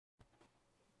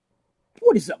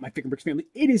What is up, my FikinBricks family?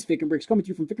 It is FikinBricks coming to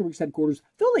you from FikinBricks headquarters,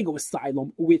 the Lego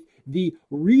Asylum, with the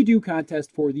redo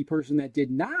contest for the person that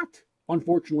did not,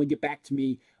 unfortunately, get back to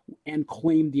me and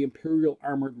claim the Imperial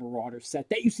Armored Marauder set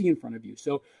that you see in front of you.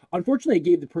 So, unfortunately, I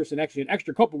gave the person actually an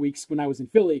extra couple weeks when I was in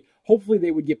Philly. Hopefully,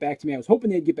 they would get back to me. I was hoping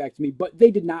they'd get back to me, but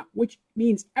they did not, which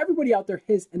means everybody out there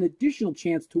has an additional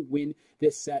chance to win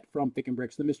this set from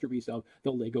FikinBricks, the Mr.Beast of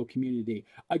the Lego community.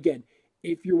 Again,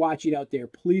 if you're watching out there,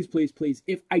 please, please, please,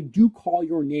 if I do call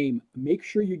your name, make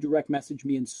sure you direct message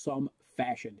me in some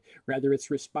fashion. Whether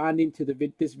it's responding to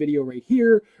this video right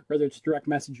here, whether it's direct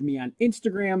message me on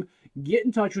Instagram, get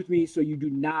in touch with me so you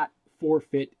do not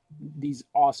forfeit these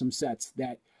awesome sets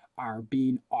that are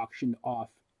being auctioned off.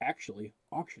 Actually,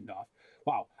 auctioned off.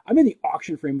 Wow, I'm in the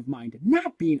auction frame of mind,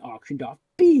 not being auctioned off,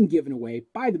 being given away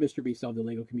by the Mr.Beast of the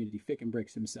Lego community,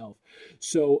 FikinBricks himself.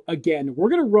 So again, we're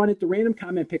going to run it, the random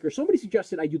comment picker. Somebody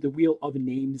suggested I do the Wheel of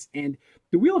Names, and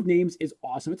the Wheel of Names is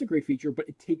awesome. It's a great feature, but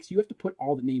you have to put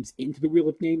all the names into the Wheel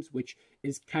of Names, which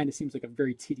kind of seems like a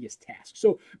very tedious task.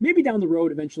 So maybe down the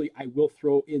road, eventually, I will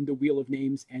throw in the Wheel of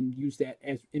Names and use that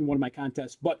as in one of my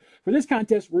contests. But for this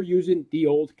contest, we're using the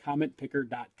old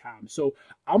commentpicker.com. So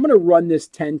I'm going to run this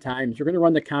 10 times. You're going to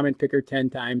run the comment picker 10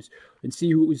 times and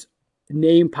see whose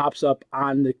name pops up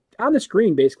on the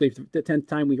screen, basically, for the 10th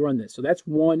time we run this. So that's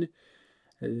 1.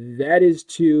 That is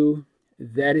 2.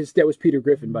 That was Peter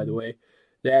Griffin, by the way.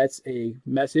 That's a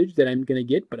message that I'm going to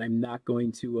get, but I'm not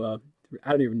going to,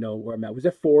 I don't even know where I'm at. Was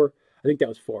that 4? I think that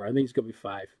was 4. I think it's going to be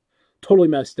 5. Totally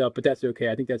messed up, but that's okay.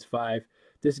 I think that's 5.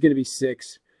 This is going to be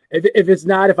 6. If it's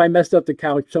not, if I messed up the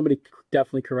count, somebody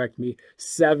definitely correct me.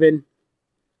 7.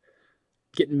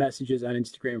 Getting messages on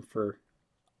Instagram for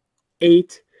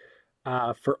 8.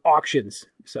 For auctions.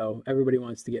 So everybody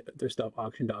wants to get their stuff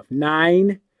auctioned off.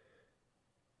 9.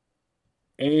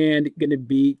 And going to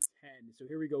be 10. So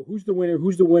here we go. Who's the winner?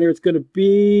 Who's the winner? It's going to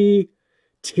be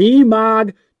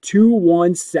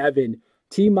T-Mog217.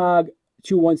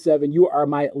 T-Mog217, you are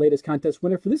my latest contest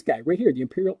winner for this guy right here, the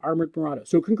Imperial Armored Marauder.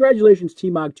 So congratulations,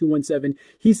 T-Mog217.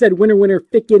 He said, winner, winner,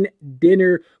 Fikin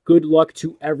dinner. Good luck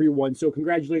to everyone. So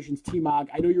congratulations, T-Mog.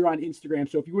 I know you're on Instagram,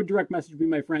 so if you would direct message me,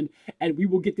 my friend, and we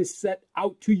will get this set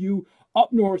out to you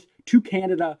up north to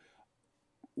Canada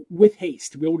with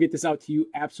haste. We will get this out to you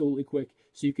absolutely quick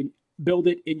so you can build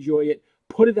it, enjoy it,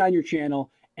 put it on your channel,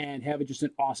 and have just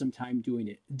an awesome time doing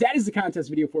it. That is the contest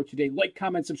video for today. Like,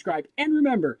 comment, subscribe, and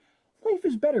remember, life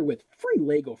is better with free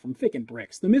Lego from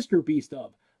FikinBricks, the Mr. Beast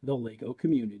of the Lego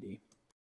community.